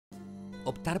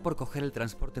Optar por coger el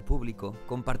transporte público,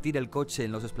 compartir el coche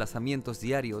en los desplazamientos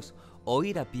diarios o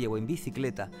ir a pie o en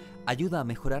bicicleta ayuda a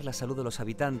mejorar la salud de los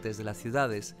habitantes de las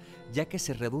ciudades, ya que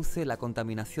se reduce la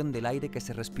contaminación del aire que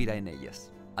se respira en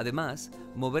ellas. Además,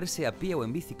 moverse a pie o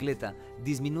en bicicleta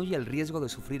disminuye el riesgo de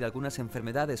sufrir algunas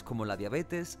enfermedades como la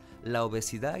diabetes, la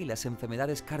obesidad y las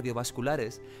enfermedades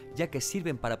cardiovasculares, ya que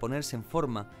sirven para ponerse en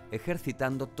forma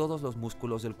ejercitando todos los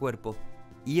músculos del cuerpo.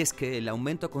 Y es que el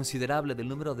aumento considerable del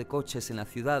número de coches en las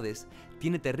ciudades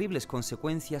tiene terribles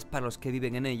consecuencias para los que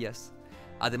viven en ellas.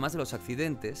 Además de los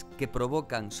accidentes, que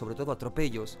provocan sobre todo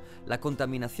atropellos, la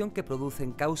contaminación que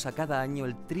producen causa cada año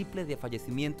el triple de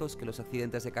fallecimientos que los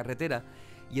accidentes de carretera,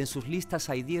 y en sus listas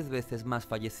hay 10 veces más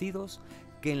fallecidos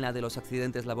que en la de los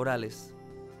accidentes laborales.